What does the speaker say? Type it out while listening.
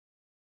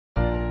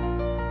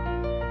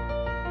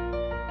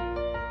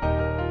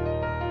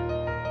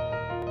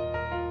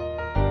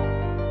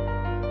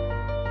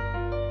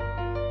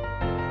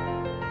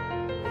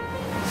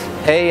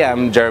Hey,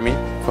 I'm Jeremy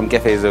from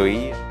Cafe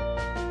Zoe.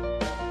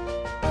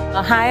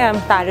 Hi, I'm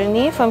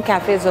Tarini from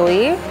Cafe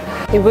Zoe.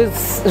 It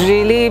was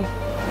really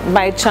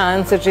by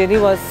chance, it really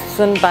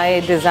wasn't by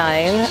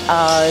design.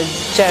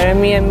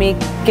 Jeremy and me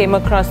came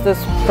across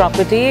this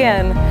property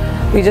and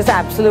we just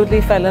absolutely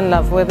fell in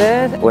love with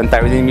it. When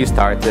Tarini and me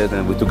started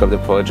and we took up the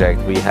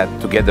project, we had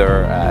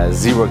together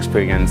zero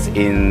experience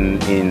in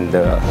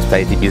the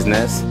hospitality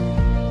business.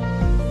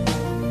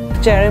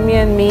 Jeremy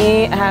and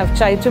me have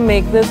tried to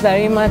make this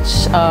very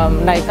much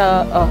like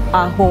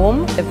our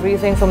home.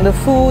 Everything from the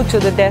food to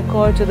the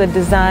decor to the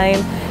design,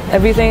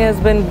 everything has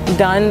been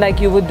done like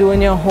you would do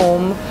in your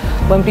home.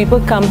 When people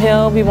come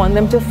here, we want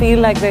them to feel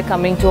like they're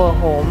coming to a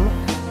home.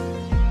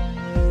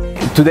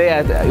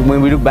 Today,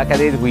 when we look back at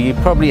it, we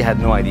probably had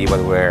no idea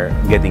what we were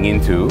getting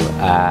into,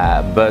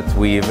 but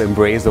we've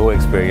embraced the whole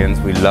experience.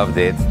 We loved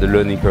it. The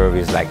learning curve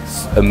is like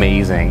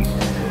amazing.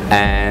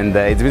 And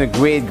it's been a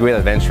great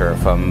adventure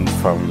from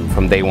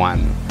day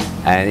one,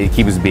 and it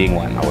keeps being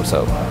one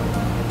also.